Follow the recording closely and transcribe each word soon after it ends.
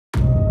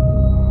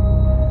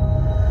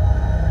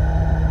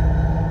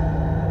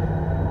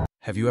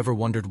Have you ever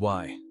wondered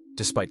why,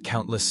 despite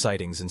countless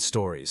sightings and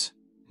stories,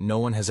 no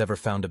one has ever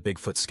found a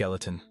Bigfoot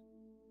skeleton?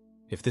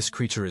 If this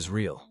creature is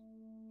real,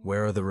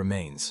 where are the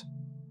remains?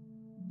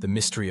 The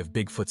mystery of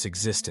Bigfoot's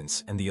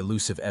existence and the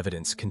elusive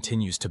evidence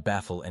continues to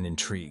baffle and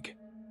intrigue.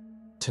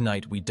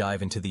 Tonight we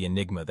dive into the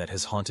enigma that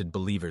has haunted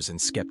believers and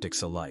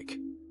skeptics alike.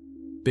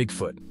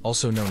 Bigfoot,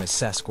 also known as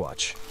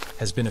Sasquatch,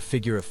 has been a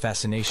figure of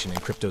fascination in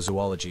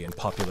cryptozoology and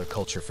popular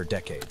culture for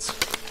decades.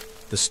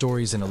 The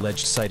stories and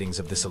alleged sightings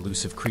of this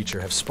elusive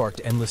creature have sparked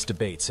endless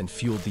debates and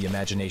fueled the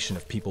imagination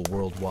of people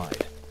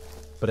worldwide.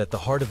 But at the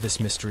heart of this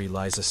mystery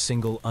lies a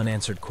single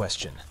unanswered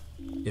question.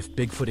 If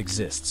Bigfoot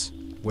exists,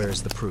 where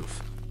is the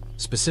proof?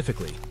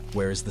 Specifically,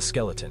 where is the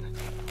skeleton?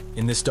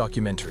 In this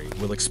documentary,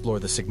 we'll explore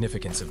the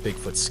significance of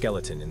Bigfoot's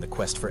skeleton in the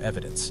quest for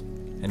evidence,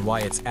 and why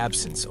its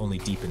absence only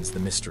deepens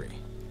the mystery.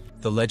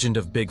 The legend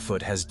of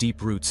Bigfoot has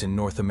deep roots in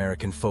North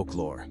American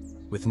folklore,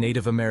 with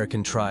Native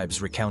American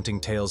tribes recounting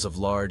tales of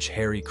large,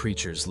 hairy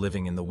creatures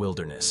living in the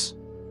wilderness.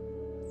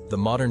 The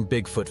modern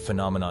Bigfoot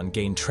phenomenon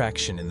gained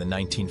traction in the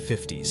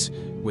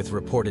 1950s, with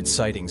reported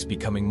sightings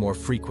becoming more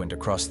frequent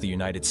across the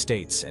United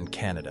States and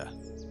Canada.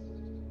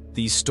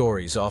 These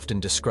stories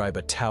often describe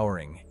a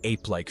towering,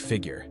 ape-like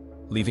figure,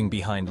 leaving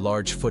behind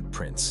large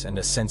footprints and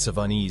a sense of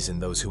unease in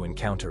those who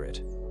encounter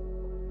it.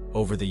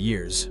 Over the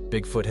years,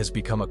 Bigfoot has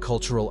become a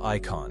cultural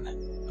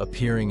icon,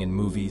 appearing in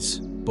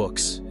movies,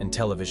 books, and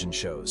television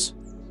shows.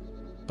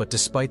 But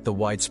despite the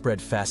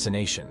widespread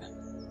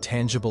fascination,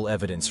 tangible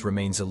evidence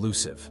remains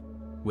elusive,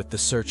 with the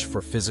search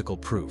for physical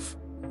proof,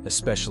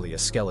 especially a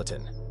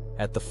skeleton,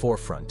 at the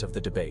forefront of the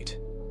debate.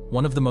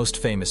 One of the most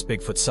famous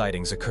Bigfoot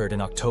sightings occurred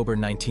in October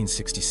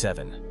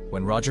 1967,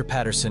 when Roger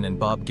Patterson and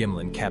Bob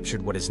Gimlin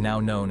captured what is now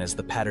known as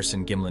the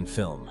Patterson-Gimlin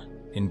film,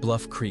 in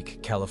Bluff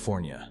Creek,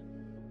 California.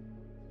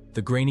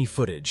 The grainy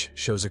footage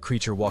shows a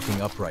creature walking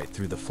upright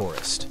through the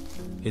forest,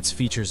 its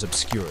features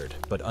obscured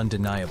but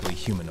undeniably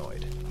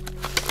humanoid.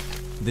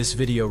 This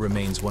video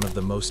remains one of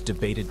the most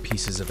debated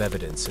pieces of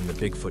evidence in the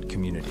Bigfoot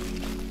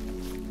community.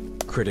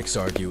 Critics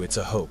argue it's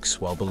a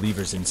hoax, while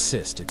believers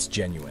insist it's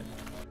genuine.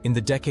 In the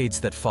decades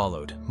that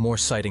followed, more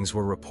sightings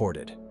were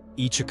reported,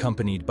 each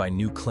accompanied by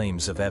new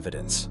claims of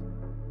evidence.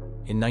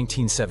 In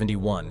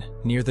 1971,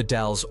 near the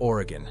Dalles,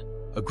 Oregon,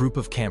 a group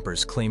of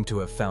campers claimed to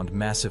have found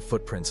massive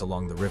footprints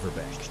along the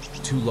riverbank,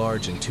 too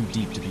large and too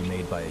deep to be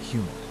made by a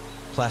human.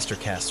 Plaster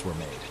casts were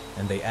made,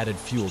 and they added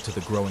fuel to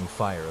the growing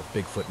fire of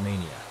Bigfoot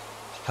mania.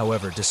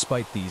 However,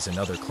 despite these and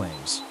other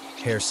claims,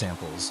 hair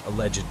samples,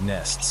 alleged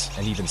nests,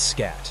 and even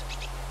scat,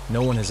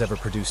 no one has ever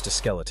produced a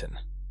skeleton.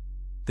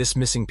 This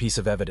missing piece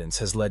of evidence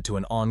has led to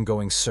an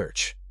ongoing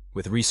search,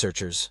 with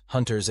researchers,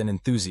 hunters, and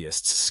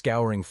enthusiasts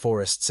scouring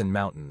forests and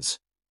mountains,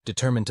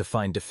 determined to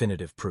find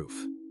definitive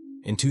proof.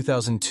 In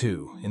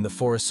 2002, in the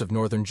forests of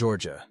northern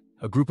Georgia,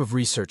 a group of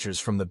researchers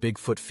from the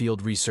Bigfoot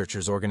Field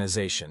Researchers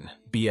Organization,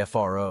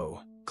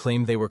 BFRO,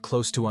 claimed they were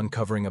close to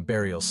uncovering a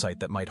burial site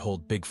that might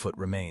hold Bigfoot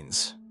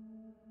remains.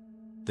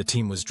 The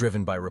team was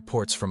driven by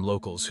reports from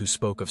locals who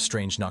spoke of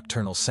strange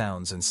nocturnal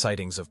sounds and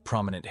sightings of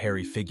prominent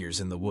hairy figures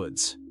in the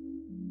woods.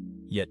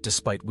 Yet,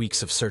 despite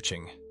weeks of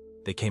searching,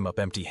 they came up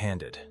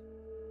empty-handed.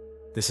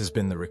 This has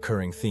been the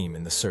recurring theme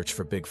in the search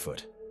for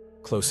Bigfoot: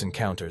 close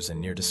encounters and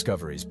near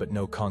discoveries, but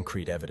no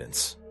concrete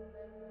evidence.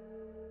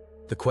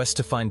 The quest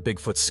to find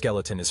Bigfoot's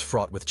skeleton is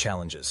fraught with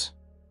challenges.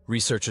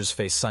 Researchers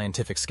face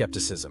scientific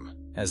skepticism,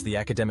 as the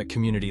academic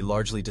community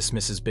largely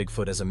dismisses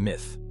Bigfoot as a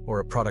myth or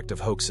a product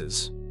of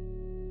hoaxes.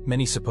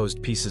 Many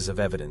supposed pieces of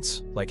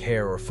evidence, like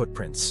hair or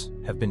footprints,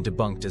 have been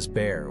debunked as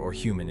bear or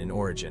human in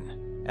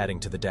origin, adding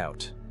to the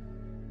doubt.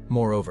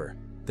 Moreover,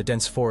 the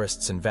dense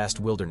forests and vast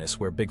wilderness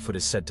where Bigfoot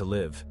is said to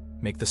live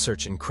make the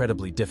search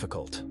incredibly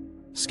difficult.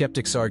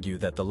 Skeptics argue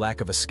that the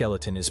lack of a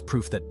skeleton is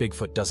proof that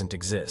Bigfoot doesn't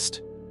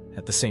exist.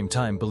 At the same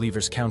time,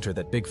 believers counter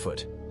that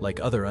Bigfoot,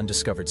 like other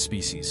undiscovered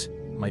species,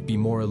 might be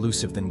more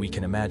elusive than we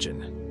can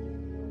imagine.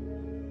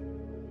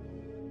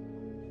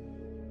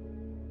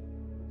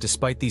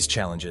 Despite these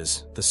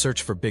challenges, the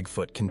search for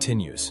Bigfoot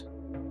continues.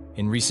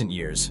 In recent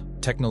years,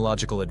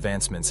 technological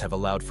advancements have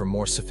allowed for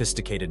more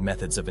sophisticated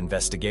methods of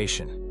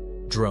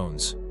investigation.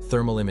 Drones,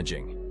 thermal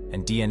imaging,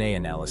 and DNA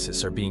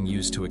analysis are being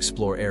used to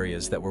explore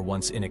areas that were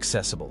once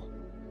inaccessible.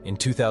 In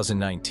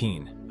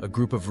 2019, a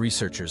group of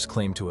researchers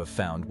claimed to have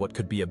found what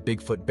could be a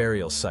Bigfoot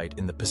burial site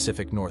in the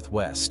Pacific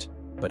Northwest,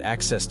 but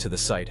access to the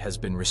site has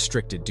been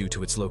restricted due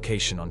to its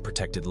location on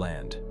protected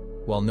land.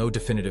 While no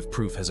definitive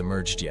proof has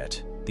emerged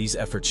yet, these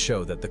efforts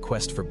show that the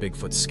quest for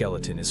Bigfoot's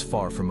skeleton is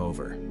far from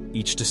over.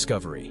 Each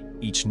discovery,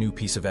 each new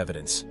piece of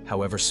evidence,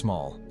 however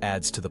small,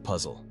 adds to the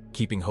puzzle,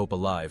 keeping hope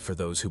alive for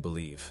those who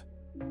believe.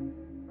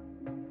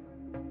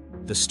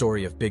 The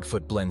story of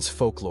Bigfoot blends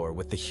folklore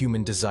with the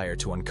human desire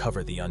to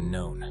uncover the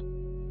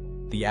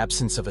unknown. The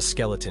absence of a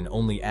skeleton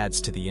only adds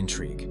to the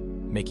intrigue,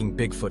 making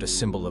Bigfoot a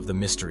symbol of the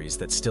mysteries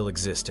that still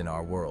exist in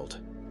our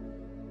world.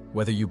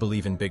 Whether you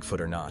believe in Bigfoot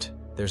or not,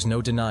 there's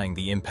no denying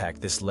the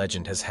impact this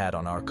legend has had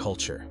on our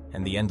culture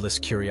and the endless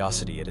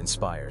curiosity it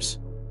inspires.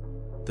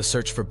 The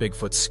search for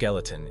Bigfoot's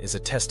skeleton is a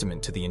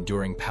testament to the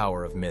enduring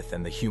power of myth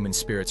and the human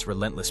spirit's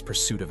relentless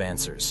pursuit of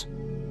answers.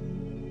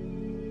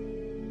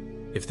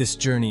 If this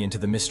journey into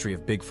the mystery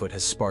of Bigfoot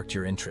has sparked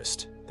your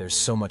interest, there's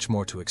so much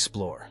more to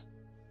explore.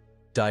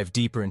 Dive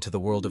deeper into the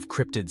world of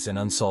cryptids and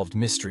unsolved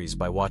mysteries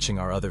by watching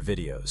our other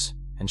videos,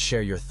 and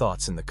share your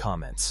thoughts in the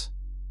comments.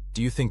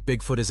 Do you think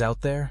Bigfoot is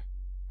out there?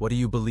 What do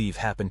you believe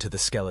happened to the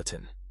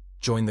skeleton?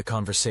 Join the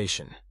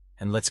conversation,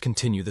 and let's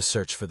continue the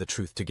search for the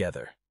truth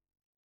together.